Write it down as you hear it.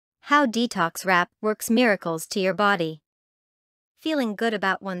How Detox Wrap works miracles to your body. Feeling good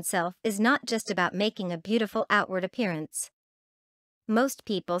about oneself is not just about making a beautiful outward appearance. Most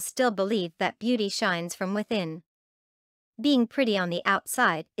people still believe that beauty shines from within. Being pretty on the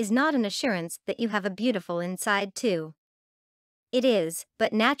outside is not an assurance that you have a beautiful inside too. It is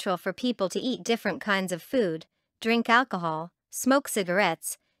but natural for people to eat different kinds of food, drink alcohol, smoke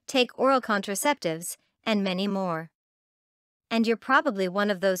cigarettes, take oral contraceptives, and many more. And you're probably one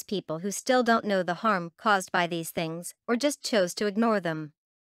of those people who still don't know the harm caused by these things, or just chose to ignore them.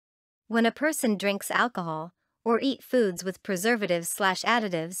 When a person drinks alcohol, or eat foods with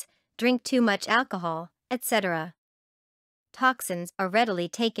preservatives/additives, drink too much alcohol, etc., toxins are readily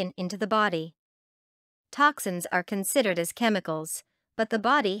taken into the body. Toxins are considered as chemicals, but the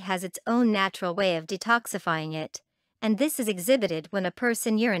body has its own natural way of detoxifying it, and this is exhibited when a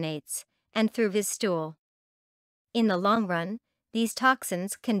person urinates, and through his stool. In the long run, these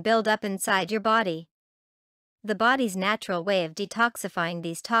toxins can build up inside your body. The body's natural way of detoxifying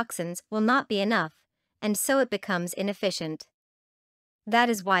these toxins will not be enough, and so it becomes inefficient. That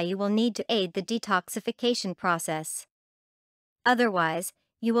is why you will need to aid the detoxification process. Otherwise,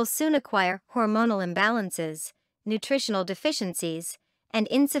 you will soon acquire hormonal imbalances, nutritional deficiencies, and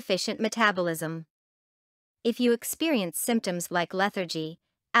insufficient metabolism. If you experience symptoms like lethargy,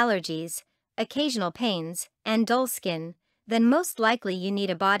 allergies, occasional pains, and dull skin, then most likely you need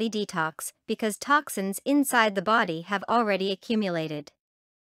a body detox because toxins inside the body have already accumulated.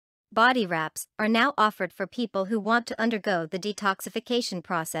 Body wraps are now offered for people who want to undergo the detoxification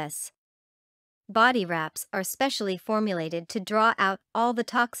process. Body wraps are specially formulated to draw out all the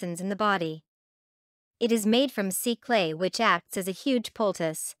toxins in the body. It is made from sea clay, which acts as a huge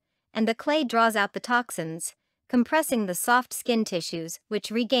poultice, and the clay draws out the toxins, compressing the soft skin tissues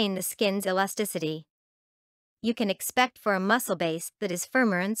which regain the skin's elasticity. You can expect for a muscle base that is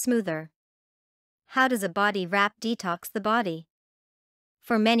firmer and smoother. How does a body wrap detox the body?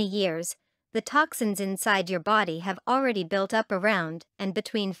 For many years, the toxins inside your body have already built up around and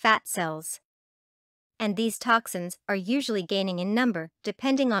between fat cells. And these toxins are usually gaining in number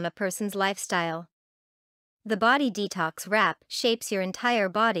depending on a person's lifestyle. The body detox wrap shapes your entire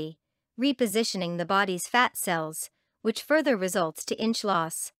body, repositioning the body's fat cells, which further results to inch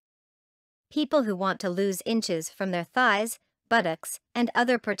loss. People who want to lose inches from their thighs, buttocks, and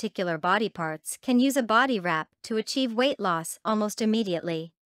other particular body parts can use a body wrap to achieve weight loss almost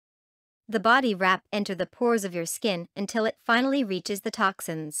immediately. The body wrap enters the pores of your skin until it finally reaches the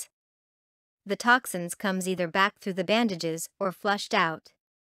toxins. The toxins comes either back through the bandages or flushed out.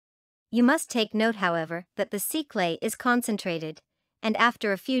 You must take note, however, that the sea clay is concentrated, and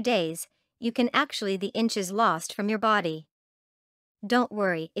after a few days, you can actually the inches lost from your body. Don't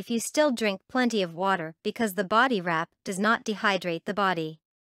worry if you still drink plenty of water because the body wrap does not dehydrate the body.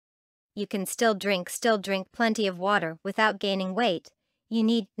 You can still drink plenty of water without gaining weight. You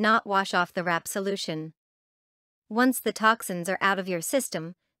need not wash off the wrap solution. Once the toxins are out of your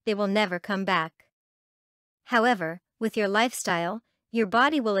system, they will never come back. However, with your lifestyle, your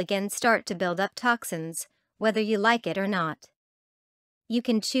body will again start to build up toxins, whether you like it or not. You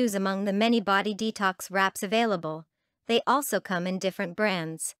can choose among the many body detox wraps available. They also come in different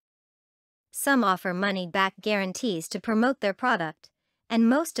brands. Some offer money-back guarantees to promote their product, and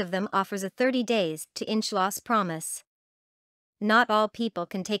most of them offers a 30 days to inch loss promise. Not all people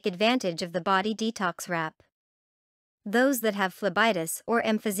can take advantage of the body detox wrap. Those that have phlebitis or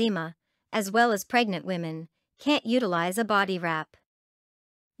emphysema, as well as pregnant women, can't utilize a body wrap.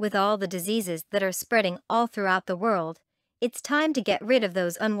 With all the diseases that are spreading all throughout the world, it's time to get rid of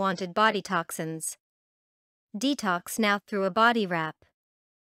those unwanted body toxins. Detox now through a body wrap.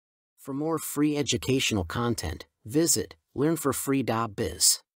 For more free educational content, visit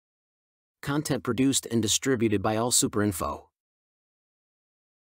learnforfree.biz. Content produced and distributed by AllSuperInfo.